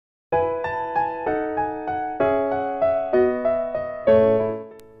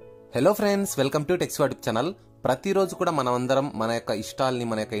Hello friends, welcome to tax YouTube channel. ప్రతిరోజు కూడా మనం అందరం మన యొక్క ఇష్టాలని,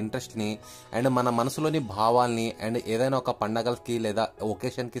 మన యొక్క ఇంట్రెస్ట్ని అండ్ మన మనసులోని భావాల్ని అండ్ ఏదైనా ఒక పండగలకి లేదా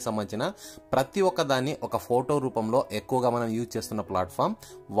ఒకేషన్కి సంబంధించిన ప్రతి ఒక్క దాన్ని ఒక ఫోటో రూపంలో ఎక్కువగా మనం యూజ్ చేస్తున్న ప్లాట్ఫామ్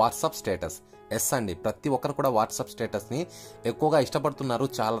వాట్సాప్ స్టేటస్. ఎస్ అండి, ప్రతి ఒక్కరు కూడా వాట్సాప్ స్టేటస్ని ఎక్కువగా ఇష్టపడుతున్నారు.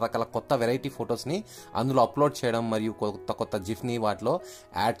 చాలా రకాల కొత్త వెరైటీ ఫొటోస్ని అందులో అప్లోడ్ చేయడం మరియు కొత్త కొత్త జిఫ్ని వాటిలో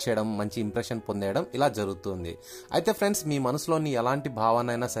యాడ్ చేయడం, మంచి ఇంప్రెషన్ పొందేయడం ఇలా జరుగుతుంది. అయితే ఫ్రెండ్స్, మీ మనసులోని ఎలాంటి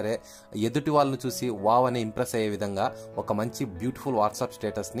భావనైనా సరే ఎదుటి వాళ్ళని చూసి వావ్ అని ఇంప్రెస్ అయ్యే విధంగా ఒక మంచి బ్యూటిఫుల్ వాట్సాప్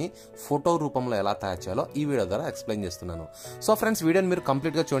స్టేటస్ని ఫోటో రూపంలో ఎలా తయారు చేయాలో ఈ వీడియో ద్వారా ఎక్స్ప్లెయిన్ చేస్తున్నాను. సో ఫ్రెండ్స్, వీడియోని మీరు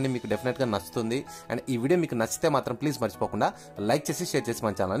కంప్లీట్గా చూడండి, మీకు డెఫినెట్గా నచ్చుతుంది. అండ్ ఈ వీడియో మీకు నచ్చితే మాత్రం ప్లీజ్ మర్చిపోకుండా లైక్ చేసి షేర్ చేసి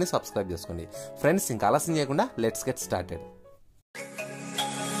మన ఛానల్ని సబ్స్క్రైబ్ చేసుకోండి. ఫ్రెండ్స్, ఇంకా ఆలస్యం చేయకుండా let's get started.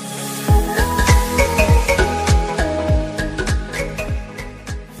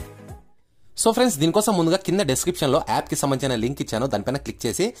 So friends, దీనికోసం ముందుగా కింద డిస్క్రిప్షన్లో యాప్కి సంబంధించిన లింక్ ఇచ్చాను, దానిపైన క్లిక్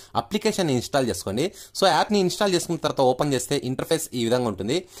చేసి అప్లికేషన్ ఇన్స్టాల్ చేసుకోండి. సో యాప్ని ఇన్స్టాల్ చేసుకున్న తర్వాత ఓపెన్ చేస్తే ఇంటర్ఫేస్ ఈ విధంగా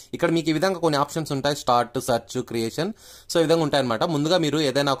ఉంటుంది. ఇక్కడ మీకు ఈ విధంగా కొన్ని ఆప్షన్స్ ఉంటాయి, స్టార్ట్, సెర్చ్, క్రియేషన్. సో ఈ విధంగా ఉంటాయన్నమాట. ముందుగా మీరు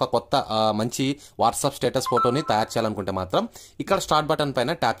ఏదైనా ఒక కొత్త మంచి వాట్సాప్ స్టేటస్ ఫోటోని తయారు చేయాలనుకుంటే మాత్రం ఇక్కడ స్టార్ట్ బటన్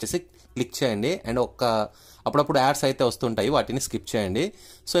పైన ట్యాప్ చేసి క్లిక్ చేయండి. అండ్ అప్పుడప్పుడు యాడ్స్ అయితే వస్తుంటాయి, వాటిని స్కిప్ చేయండి.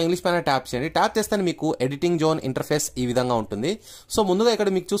 సో ఇంగ్లీష్ పైన ట్యాప్ చేయండి. ట్యాప్ చేస్తే మీకు ఎడిటింగ్ జోన్ ఇంటర్ఫేస్ ఈ విధంగా ఉంటుంది. సో ముందుగా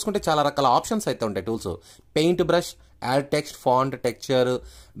ఇక్కడ మీకు చూసుకుంటే చాలా రకాల ఆప్షన్స్ అయితే ఉంటాయి, tools, paint brush, add text, font, texture,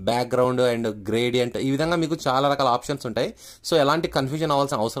 background and gradient, ఈ విధంగా మీకు చాలా రకాల ఆప్షన్స్ ఉంటాయి. సో ఎలాంటి కన్ఫ్యూజన్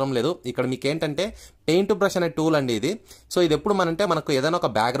అవ్వాల్సిన అవసరం లేదు. ఇక్కడ మీకు ఏంటంటే పెయింట్ బ్రష్ అనే టూల్ అండి ఇది. సో ఇది ఎప్పుడు మనంటే మనకు ఏదైనా ఒక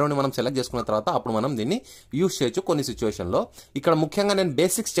బ్యాక్గ్రౌండ్ మనం సెలెక్ట్ చేసుకున్న తర్వాత అప్పుడు మనం దీన్ని యూజ్ చేయొచ్చు కొన్ని సిచ్యువేషన్లో. ఇక్కడ ముఖ్యంగా నేను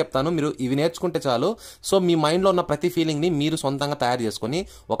బేసిక్స్ చెప్తాను, మీరు ఇవి నేర్చుకుంటే చాలు. సో మీ మైండ్లో ఉన్న ప్రతి ఫీలింగ్ని మీరు సొంతంగా తయారు చేసుకొని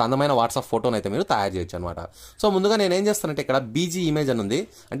ఒక అందమైన వాట్సాప్ ఫోటోని అయితే మీరు తయారు చేయొచ్చు అనమాట. సో ముందుగా నేను ఏం చేస్తానంటే ఇక్కడ బీజీ ఇమేజ్ అని ఉంది,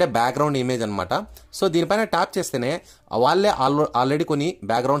 అంటే బ్యాక్గ్రౌండ్ ఇమేజ్ అనమాట. సో దీనిపైన ట్యాప్ చేస్తేనే వాళ్ళే ఆల్రెడీ కొన్ని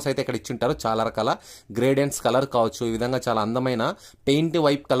బ్యాక్గ్రౌండ్స్ అయితే ఇక్కడ ఇచ్చింటారు. చాలా రకాల గ్రేడియంట్స్ కలర్ కావచ్చు, ఈ విధంగా చాలా అందమైన పెయింట్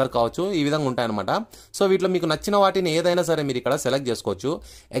వైప్ కలర్ కావచ్చు, ఈ విధంగా ఉంటాయన్నమాట. సో వీటిలో మీకు నచ్చిన వాటిని ఏదైనా సరే మీరు ఇక్కడ సెలెక్ట్ చేసుకోవచ్చు.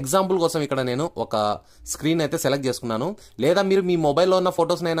 ఎగ్జాంపుల్ కోసం ఇక్కడ నేను ఒక స్క్రీన్ అయితే సెలెక్ట్ చేసుకున్నాను. లేదా మీరు మీ మొబైల్లో ఉన్న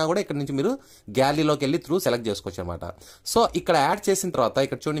ఫొటోస్నైనా కూడా ఇక్కడ నుంచి మీరు గ్యాలరీలోకి వెళ్ళి త్రూ సెలెక్ట్ చేసుకోవచ్చు అనమాట. సో ఇక్కడ యాడ్ చేసిన తర్వాత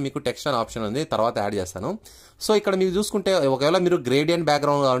ఇక్కడ చూడండి, మీకు టెక్స్ట్ అనే ఆప్షన్ ఉంది, తర్వాత యాడ్ చేస్తాను. సో ఇక్కడ మీరు చూసుకుంటే ఒకవేళ మీరు గ్రేడియంట్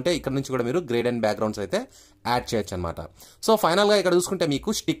బ్యాక్గ్రౌండ్ ఉంటే ఇక్కడ నుంచి కూడా మీరు గ్రేడియంట్ బ్యాక్గ్రౌండ్స్ అయితే యాడ్ చేయొచ్చు అనమాట. సో ఫైనల్గా ఇక్కడ చూసుకుంటే మీకు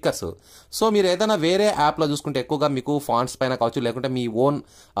స్టిక్కర్స్. సో మీరు ఏదైనా వేరే యాప్లో చూసుకుంటే ఎక్కువగా మీకు ఫాంట్స్ పైన కావచ్చు, లేకుంటే మీ ఓన్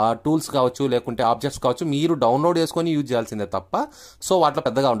టూల్స్ కావచ్చు, లేకుంటే ఆబ్జెక్ట్స్ కావచ్చు, మీరు డౌన్లోడ్ చేసుకొని యూజ్ చేయాల్సిందే తప్ప సో వాటిలో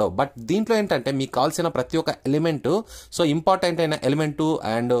పెద్దగా ఉండవు. బట్ దీంట్లో ఏంటంటే మీకు కావాల్సిన ప్రతి ఒక్క ఎలిమెంట్, సో ఇంపార్టెంట్ అయిన ఎలిమెంట్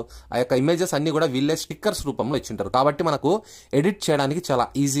అండ్ ఆ యొక్క ఇమేజెస్ అన్ని కూడా వీళ్ళే స్టిక్కర్స్ రూపంలో ఇచ్చింటారు. కాబట్టి మనకు ఎడిట్ చేయడానికి చాలా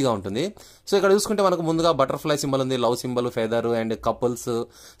ఈజీగా ఉంటుంది. సో ఇక్కడ చూసుకుంటే మనకు ముందుగా బటర్ఫ్లై సింబల్ ఉంది, love symbol, feather and couples.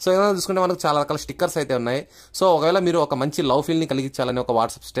 So ఏదైనా చూసుకుంటే మనకు చాలా రకాల స్టిక్కర్స్ అయితే ఉన్నాయి. సో ఒకవేళ మీరు ఒక మంచి లవ్ ఫీల్ని కలిగించాలని ఒక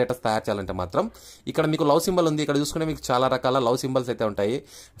వాట్సాప్ స్టేటస్ తయారు చేయాలంటే మాత్రం ఇక్కడ మీకు లవ్ సింబల్ ఉంది. ఇక్కడ చూసుకుంటే మీకు చాలా రకాల లవ్ సింబల్స్ అయితే ఉంటాయి.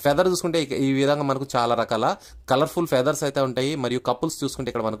 ఫెదర్ చూసుకుంటే ఈ విధంగా మనకు చాలా రకాల కలర్ఫుల్ ఫెదర్స్ అయితే ఉంటాయి. మరియు కపుల్స్ చూసుకుంటే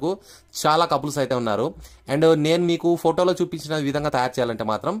ఇక్కడ మనకు చాలా కపుల్స్ అయితే ఉన్నారు. అండ్ నేను మీకు ఫోటోలో చూపించిన విధంగా తయారు చేయాలంటే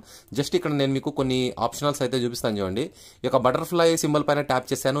మాత్రం జస్ట్ ఇక్కడ నేను మీకు కొన్ని ఆప్షనల్స్ అయితే చూపిస్తాను చూడండి. ఈ యొక్క బటర్ఫ్లై సింబల్ పైన ట్యాప్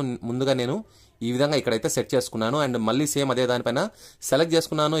చేశాను. ముందుగా నేను ఈ విధంగా ఇక్కడైతే సెట్ చేసుకున్నాను. అండ్ మళ్ళీ సేమ్ అదే దానిపైన సెలెక్ట్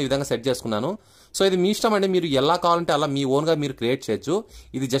చేసుకున్నాను, ఈ విధంగా సెట్ చేసుకున్నాను. సో ఇది మీ ఇష్టం అండి, మీరు ఎలా కావాలంటే అలా మీ ఓన్గా మీరు క్రియేట్ చేయొచ్చు.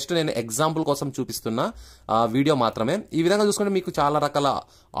 ఇది జస్ట్ నేను ఎగ్జాంపుల్ కోసం చూపిస్తున్న వీడియో మాత్రమే. ఈ విధంగా చూసుకుంటే మీకు చాలా రకాల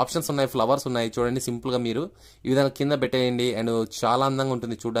ఆప్షన్స్ ఉన్నాయి, ఫ్లవర్స్ ఉన్నాయి చూడండి. సింపుల్గా మీరు ఈ విధంగా కింద పెట్టేయండి అండ్ చాలా అందంగా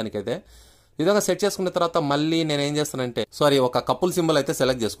ఉంటుంది చూడడానికైతే. ఈ విధంగా సెట్ చేసుకున్న తర్వాత మళ్ళీ నేను ఏం చేస్తానంటే ఒక కపుల్ సింబల్ అయితే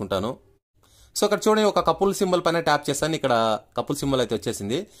సెలెక్ట్ చేసుకుంటాను. సో ఇక్కడ చూడండి, ఒక కపుల్ సింబల్ పైన ట్యాప్ చేశాను, ఇక్కడ కపుల్ సింబల్ అయితే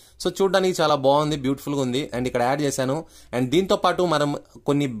వచ్చేసింది. సో చూడడానికి చాలా బాగుంది, బ్యూటిఫుల్గా ఉంది. అండ్ ఇక్కడ యాడ్ చేశాను. అండ్ దీంతో పాటు మనం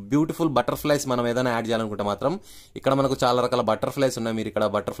కొన్ని బ్యూటిఫుల్ బటర్ఫ్లైస్ మనం ఏదైనా యాడ్ చేయాలనుకుంటే మాత్రం ఇక్కడ మనకు చాలా రకాల బటర్ఫ్లైస్ ఉన్నాయి. మీరు ఇక్కడ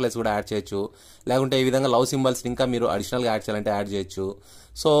బటర్ఫ్లైస్ కూడా యాడ్ చేయొచ్చు. లేకుంటే ఈ విధంగా లవ్ సింబల్స్ ఇంకా మీరు అడిషనల్గా యాడ్ చేయాలంటే యాడ్ చేయొచ్చు.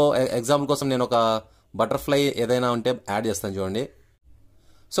 సో ఎగ్జాంపుల్ కోసం నేను ఒక బటర్ఫ్లై ఏదైనా ఉంటే యాడ్ చేస్తాను చూడండి.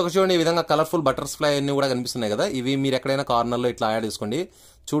 సో ఇక్కడ చూడండి, ఈ విధంగా కలర్ఫుల్ బటర్ఫ్లై అన్ని కూడా కనిపిస్తున్నాయి కదా, ఇవి మీరు ఎక్కడైనా కార్నర్లో ఇట్లా యాడ్ చేసుకోండి,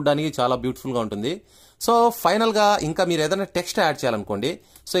 చూడడానికి చాలా బ్యూటిఫుల్గా ఉంటుంది. సో ఫైనల్గా ఇంకా మీరు ఏదైనా టెక్స్ట్ యాడ్ చేయాలనుకోండి.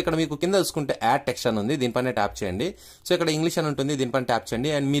 సో ఇక్కడ మీకు కింద చూసుకుంటే యాడ్ టెక్స్ట్ అని ఉంది, దీనిపైన ట్యాప్ చేయండి. సో ఇక్కడ ఇంగ్లీష్ అని ఉంటుంది, దీనిపైన ట్యాప్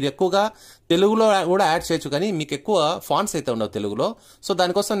చేయండి. అండ్ మీరు ఎక్కువగా తెలుగులో కూడా యాడ్ చేయొచ్చు, కానీ మీకు ఎక్కువ ఫాంట్స్ అయితే ఉండవు తెలుగులో. సో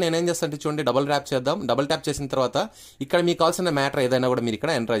దానికోసం నేను ఏం చేస్తానంటే చూడండి, డబుల్ ట్యాప్ చేద్దాం. డబుల్ ట్యాప్ చేసిన తర్వాత ఇక్కడ మీకు కావాల్సిన మ్యాటర్ ఏదైనా కూడా మీరు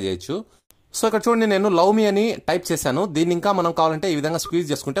ఇక్కడ ఎంటర్ చేయొచ్చు. సో ఇక్కడ చూడండి, నేను లవ్ మీ అని టైప్ చేశాను. దీన్ని ఇంకా మనం కావాలంటే ఈ విధంగా స్క్వీజ్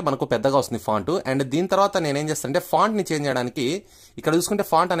చేసుకుంటే మనకు పెద్దగా వస్తుంది ఫాంట్. అండ్ దీని తర్వాత నేను ఏం చేస్తానంటే ఫాంట్ని చేంజ్ చేయడానికి ఇక్కడ చూసుకుంటే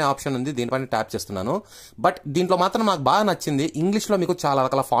ఫాంట్ అనే ఆప్షన్ ఉంది, దీనిపైన ట్యాప్ చేస్తున్నాను. బట్ దీంట్లో మాత్రం నాకు బాగా నచ్చింది, ఇంగ్లీష్లో మీకు చాలా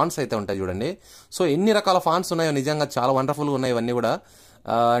రకాల ఫాంట్స్ అయితే ఉంటాయి చూడండి. సో ఎన్ని రకాల ఫాంట్స్ ఉన్నాయో నిజంగా చాలా వండర్ఫుల్గా ఉన్నాయి ఇవన్నీ కూడా.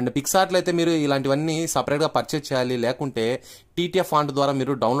 అండ్ పిక్సార్ట్లో అయితే మీరు ఇలాంటివన్నీ సపరేట్గా పర్చేజ్ చేయాలి, లేకుంటే టీటీఎఫ్ ఫాంట్ ద్వారా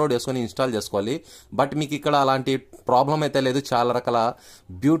మీరు డౌన్లోడ్ చేసుకొని ఇన్స్టాల్ చేసుకోవాలి. బట్ మీకు ఇక్కడ అలాంటి ప్రాబ్లం అయితే లేదు. చాలా రకాల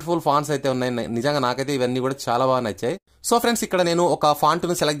బ్యూటిఫుల్ ఫాంట్స్ అయితే ఉన్నాయి. నిజంగా నాకైతే ఇవన్నీ కూడా చాలా బాగా నచ్చాయి. సో ఫ్రెండ్స్, ఇక్కడ నేను ఒక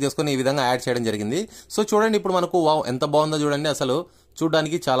ఫాంట్ను సెలెక్ట్ చేసుకుని ఈ విధంగా యాడ్ చేయడం జరిగింది. సో చూడండి, ఇప్పుడు మనకు వావ్ ఎంత బాగుందో చూడండి. అసలు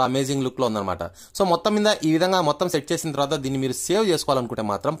చూడడానికి చాలా అమేజింగ్ లుక్ లో ఉందన్నమాట. సో మొత్తం మీద ఈ విధంగా మొత్తం సెట్ చేసిన తర్వాత దీన్ని మీరు సేవ్ చేసుకోవాలనుకుంటే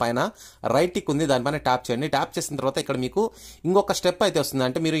మాత్రం పైన రైట్ టిక్ ఉంది, దానిపైన ట్యాప్ చేయండి. ట్యాప్ చేసిన తర్వాత ఇక్కడ మీకు ఇంకొక స్టెప్ అయితే వస్తుంది.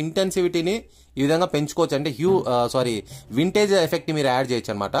 అంటే మీరు ఇంటెన్సివిటీని ఈ విధంగా పెంచుకోవచ్చు. అంటే వింటేజ్ ఎఫెక్ట్ ని మీరు యాడ్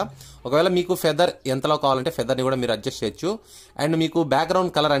చేయొచ్చు అనమాట. ఒకవేళ మీకు ఫెదర్ ఎంతలో కావాలంటే ఫెదర్ని కూడా మీరు అడ్జస్ట్ చేయొచ్చు. అండ్ మీకు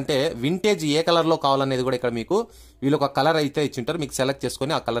బ్యాక్గ్రౌండ్ కలర్ అంటే వింటేజ్ ఏ కలర్లో కావాలనేది కూడా ఇక్కడ మీకు వీళ్ళు ఒక కలర్ అయితే ఇచ్చింటారు. మీకు సెలెక్ట్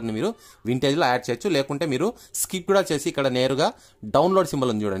చేసుకొని ఆ కలర్ని మీరు వింటేజ్లో యాడ్ చేయొచ్చు. లేకుంటే మీరు స్కిప్ కూడా చేసి ఇక్కడ నేరుగా డౌన్లోడ్ సింబల్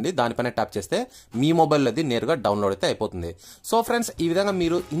ఉంది చూడండి, దానిపైన ట్యాప్ చేస్తే మీ మొబైల్లో అది నేరుగా డౌన్లోడ్ అయితే అయిపోతుంది. సో ఫ్రెండ్స్, ఈ విధంగా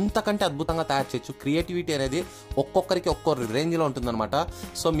మీరు ఇంతకంటే అద్భుతంగా తయారు చేయొచ్చు. క్రియేటివిటీ అనేది ఒక్కొక్కరికి ఒక్కో రేంజ్లో ఉంటుందన్నమాట.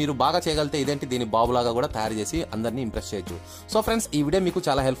 సో మీరు బాగా చేయగలిగితే ఇదేంటి దీని బాబులాగా కూడా తయారు చేసి అందరినీ ఇంప్రెస్ చేయొచ్చు. సో ఫ్రెండ్స్, ఈ వీడియో మీకు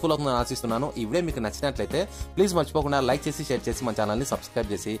చాలా హెల్ప్ఫుల్ అవుతుందని ఆశిస్తున్నాను. ఈ వీడియో మీకు నచ్చినట్లయితే ప్లీజ్ మర్చిపోకుండా లైక్ చేసి షేర్ చేసి మన ఛానల్ని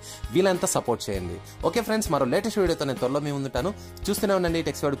సబ్స్క్రైబ్ చేసి వీలంతా సపోర్ట్ చేయండి. ఓకే ఫ్రెండ్స్, మరో లేటెస్ట్ వీడియోతో నేను త్వరలో మీ ముందుంటాను. చూస్తూనే ఉండండి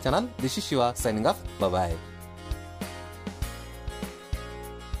tax YouTube channel. This is Shiva signing off. Bye.